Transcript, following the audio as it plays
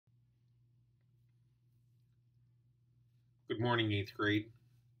morning, 8th grade.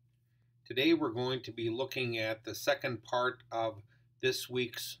 Today we're going to be looking at the second part of this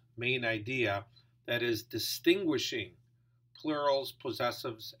week's main idea, that is distinguishing plurals,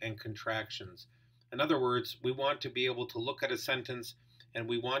 possessives, and contractions. In other words, we want to be able to look at a sentence and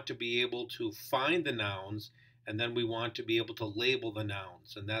we want to be able to find the nouns, and then we want to be able to label the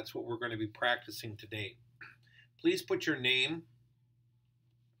nouns, and that's what we're going to be practicing today. Please put your name,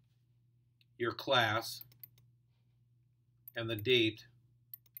 your class, and the date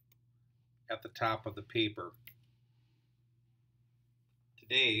at the top of the paper.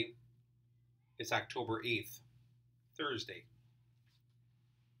 Today is October 8th, Thursday.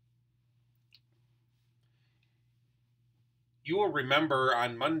 You will remember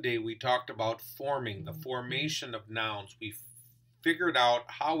on Monday we talked about forming, the formation of nouns. We figured out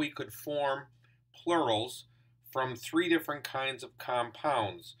how we could form plurals from three different kinds of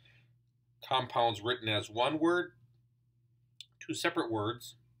compounds. Compounds written as one word, two separate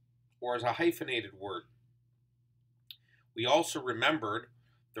words, or as a hyphenated word. We also remembered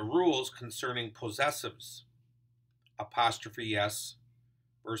the rules concerning possessives, apostrophe S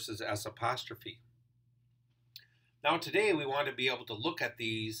versus S apostrophe. Now today we want to be able to look at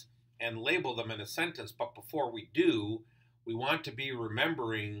these and label them in a sentence, but before we do, we want to be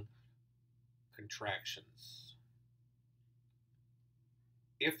remembering contractions.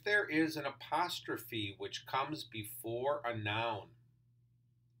 If there is an apostrophe which comes before a noun,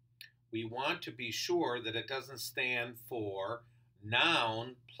 we want to be sure that it doesn't stand for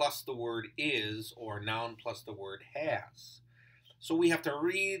noun plus the word is or noun plus the word has. So we have to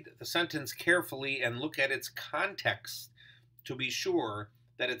read the sentence carefully and look at its context to be sure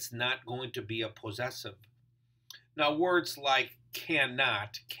that it's not going to be a possessive. Now, words like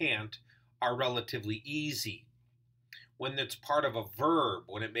cannot, can't are relatively easy when it's part of a verb,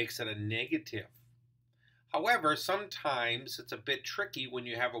 when it makes it a negative. However, sometimes it's a bit tricky when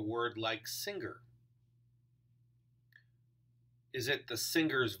you have a word like singer. Is it the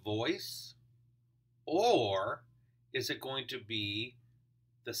singer's voice, or is it going to be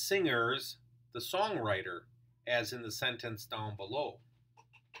the singer's, the songwriter, as in the sentence down below?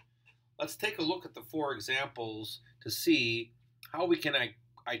 Let's take a look at the four examples to see how we can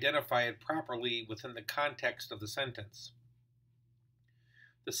identify it properly within the context of the sentence.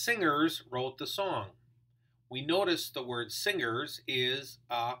 The singers wrote the song. We notice the word singers is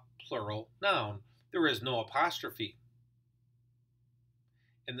a plural noun. There is no apostrophe.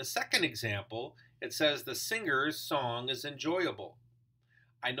 In the second example, it says the singer's song is enjoyable.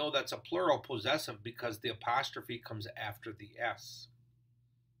 I know that's a plural possessive because the apostrophe comes after the S.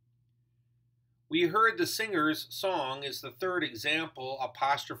 We heard the singer's song is the third example.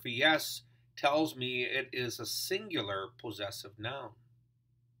 Apostrophe S tells me it is a singular possessive noun.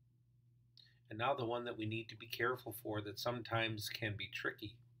 And now the one that we need to be careful for that sometimes can be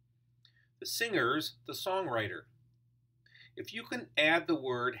tricky. The singer's, the songwriter. If you can add the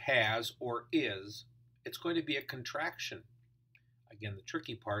word has or is, it's going to be a contraction. Again, the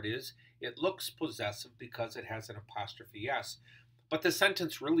tricky part is it looks possessive because it has an apostrophe S. But the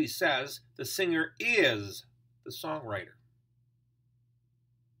sentence really says the singer is the songwriter.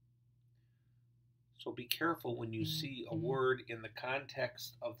 So be careful when you see a word in the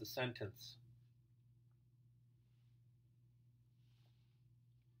context of the sentence.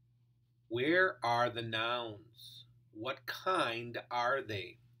 Where are the nouns? What kind are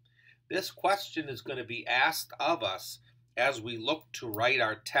they? This question is going to be asked of us as we look to write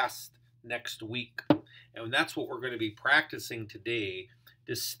our test next week. And that's what we're going to be practicing today,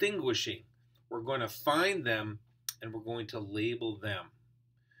 distinguishing. We're going to find them and we're going to label them.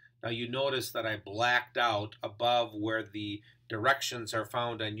 Now you notice that I blacked out above where the directions are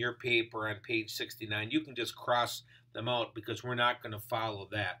found on your paper on page 69. You can just cross them out because we're not going to follow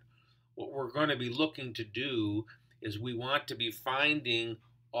that. What we're going to be looking to do is we want to be finding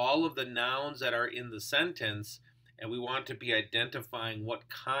all of the nouns that are in the sentence, and we want to be identifying what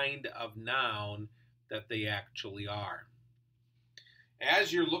kind of noun that they actually are.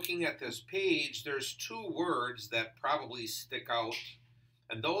 As you're looking at this page, there's two words that probably stick out,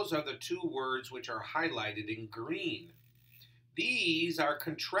 and those are the two words which are highlighted in green. These are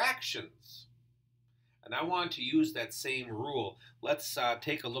contractions. And I want to use that same rule. Let's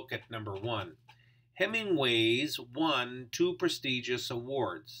take a look at number one. Hemingway's won 2 prestigious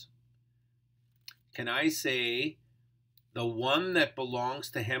awards. Can I say the one that belongs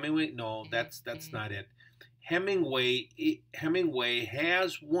to Hemingway? No, that's not it. Hemingway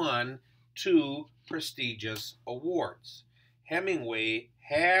has won 2 prestigious awards. Hemingway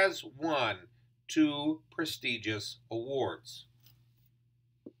has won 2 prestigious awards.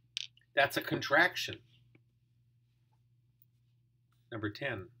 That's a contraction. Number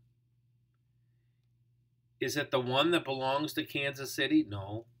 10. Is it the one that belongs to Kansas City?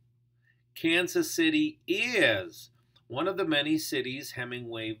 No. Kansas City is one of the many cities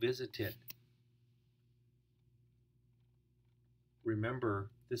Hemingway visited. Remember,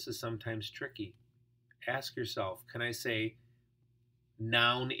 this is sometimes tricky. Ask yourself, can I say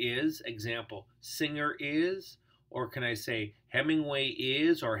noun is, example, singer is, or can I say Hemingway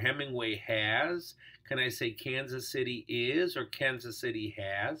is or Hemingway has? Can I say Kansas City is or Kansas City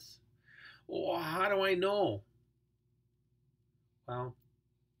has? Well, how do I know? Well,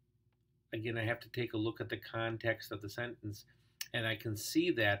 again, I have to take a look at the context of the sentence, and I can see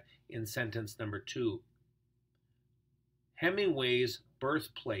that in sentence number 2. Hemingway's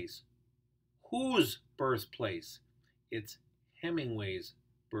birthplace. Whose birthplace? It's Hemingway's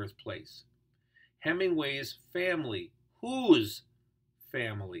birthplace. Hemingway's family. Whose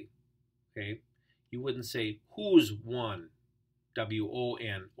family? Okay, you wouldn't say whose one,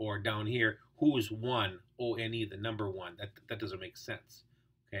 W-O-N, or down here, whose one, O-N-E, the number 1. That doesn't make sense.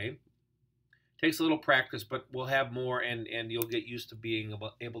 Okay, takes a little practice, but we'll have more, and you'll get used to being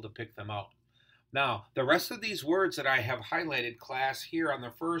able to pick them out. Now, the rest of these words that I have highlighted, class, here on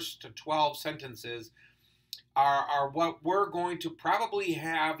the first 12 sentences are what we're going to probably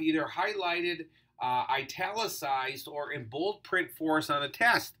have either highlighted, italicized, or in bold print for us on a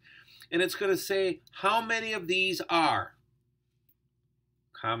test. And it's going to say how many of these are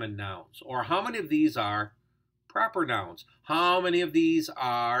common nouns, or how many of these are proper nouns, how many of these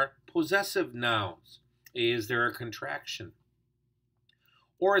are possessive nouns. Is there a contraction?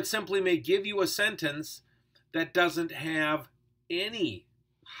 Or it simply may give you a sentence that doesn't have any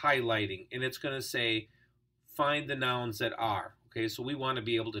highlighting, and it's going to say, find the nouns that are. Okay, so we want to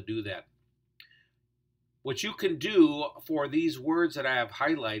be able to do that. What you can do for these words that I have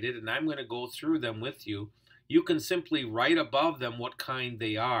highlighted, and I'm going to go through them with you, you can simply write above them what kind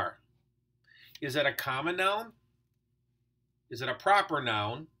they are. Is it a common noun? Is it a proper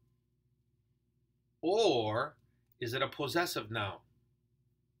noun? Or is it a possessive noun?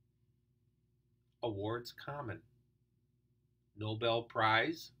 Awards common. Nobel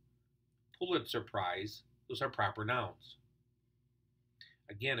Prize, Pulitzer Prize, those are proper nouns.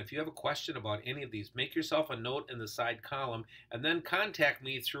 Again, if you have a question about any of these, make yourself a note in the side column and then contact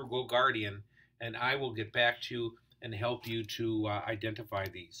me through GoGuardian, and I will get back to you and help you to identify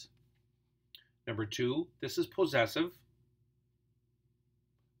these. Number 2, this is possessive.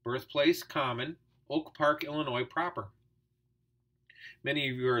 Birthplace, common. Oak Park, Illinois, proper. Many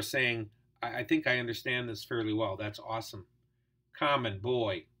of you are saying, I think I understand this fairly well. That's awesome. Common,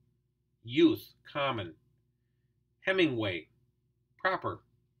 boy. Youth, common. Hemingway, proper.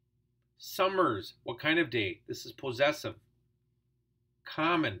 Summers, what kind of day? This is possessive.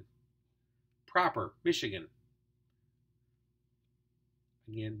 Common, proper, Michigan.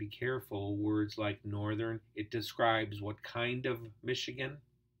 Again, be careful. Words like northern, it describes what kind of Michigan.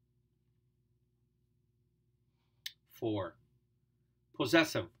 4.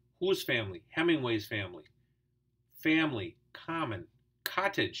 Possessive, whose family? Hemingway's family. Family, common.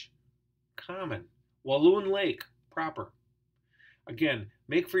 Cottage, common. Walloon Lake, proper. Again,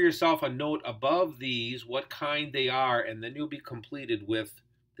 make for yourself a note above these what kind they are, and then you'll be completed with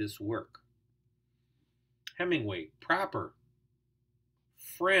this work. Hemingway, proper.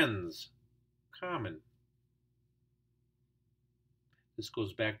 Friends, common. This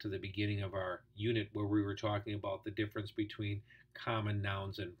goes back to the beginning of our unit where we were talking about the difference between common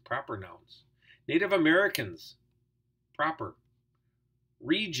nouns and proper nouns. Native Americans, proper.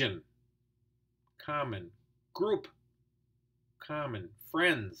 Region, common. Group, common.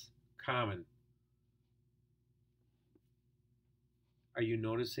 Friends, common. Are you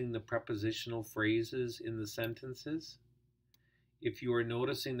noticing the prepositional phrases in the sentences? If you are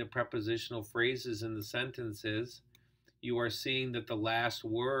noticing the prepositional phrases in the sentences, you are seeing that the last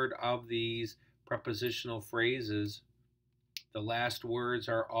word of these prepositional phrases, the last words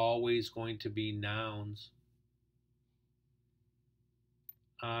are always going to be nouns.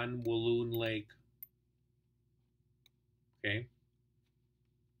 On Walloon Lake. Okay.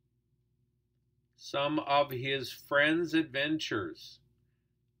 Some of his friends' adventures.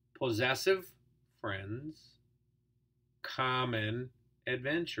 Possessive, friends. Common,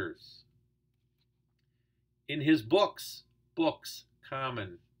 adventures. In his books, books,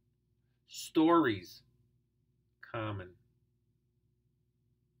 common. Stories, common.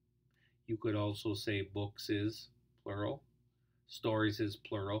 You could also say books is plural, stories is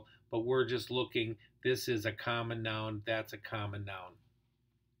plural, but we're just looking, this is a common noun, that's a common noun.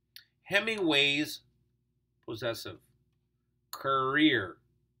 Hemingway's, possessive. Career,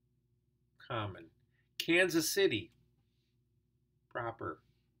 common. Kansas City, proper.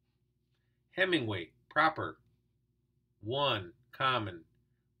 Hemingway, proper. One, common.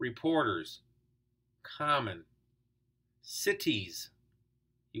 Reporters, common. Cities,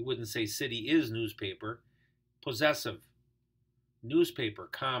 you wouldn't say city is newspaper. Possessive. Newspaper,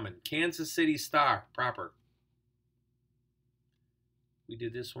 common. Kansas City Star, proper. We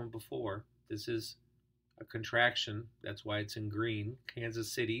did this one before. This is a contraction. That's why it's in green.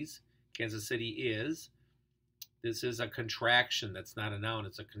 Kansas City is. This is a contraction. That's not a noun.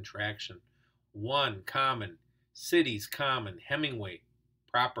 It's a contraction. One, common. Cities, common. Hemingway,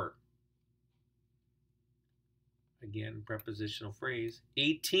 proper. Again, prepositional phrase.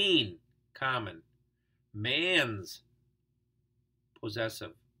 18, common. Man's,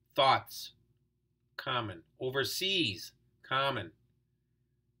 possessive. Thoughts, common. Overseas, common.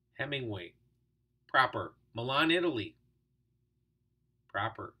 Hemingway, proper. Milan, Italy,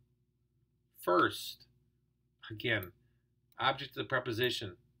 proper. First, again, object of the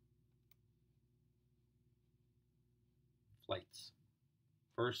preposition. Flights.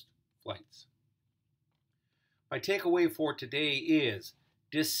 First, flights. My takeaway for today is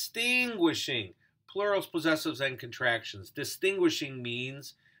distinguishing plurals, possessives, and contractions. Distinguishing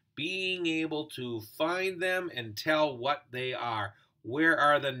means being able to find them and tell what they are. Where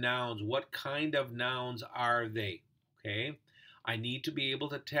are the nouns? What kind of nouns are they? Okay? I need to be able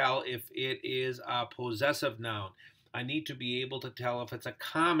to tell if it is a possessive noun. I need to be able to tell if it's a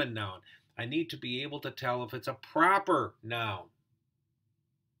common noun. I need to be able to tell if it's a proper noun.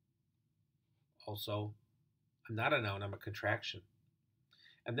 Also, I'm not a noun, I'm a contraction.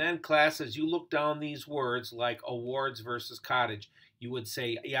 And then, class, as you look down these words like awards versus cottage, you would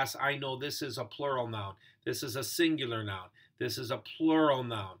say, yes, I know this is a plural noun. This is a singular noun. This is a plural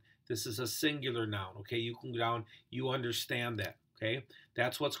noun. This is a singular noun. Okay, you can go down, you understand that. Okay,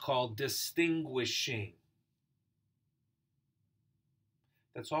 that's what's called distinguishing.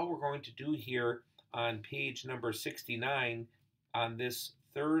 That's all we're going to do here on page number 69 on this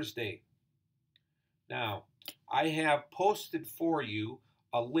Thursday. Now, I have posted for you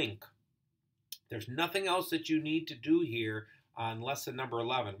a link. There's nothing else that you need to do here on lesson number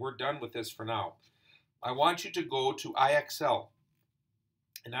 11. We're done with this for now. I want you to go to IXL,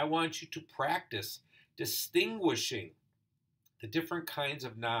 and I want you to practice distinguishing the different kinds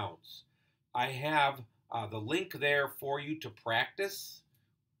of nouns. I have the link there for you to practice,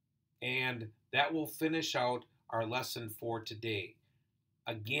 and that will finish out our lesson for today.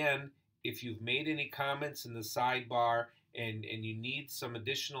 Again, if you've made any comments in the sidebar and you need some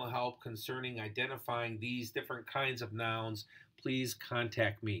additional help concerning identifying these different kinds of nouns, please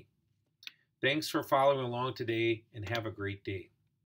contact me. Thanks for following along today, and have a great day.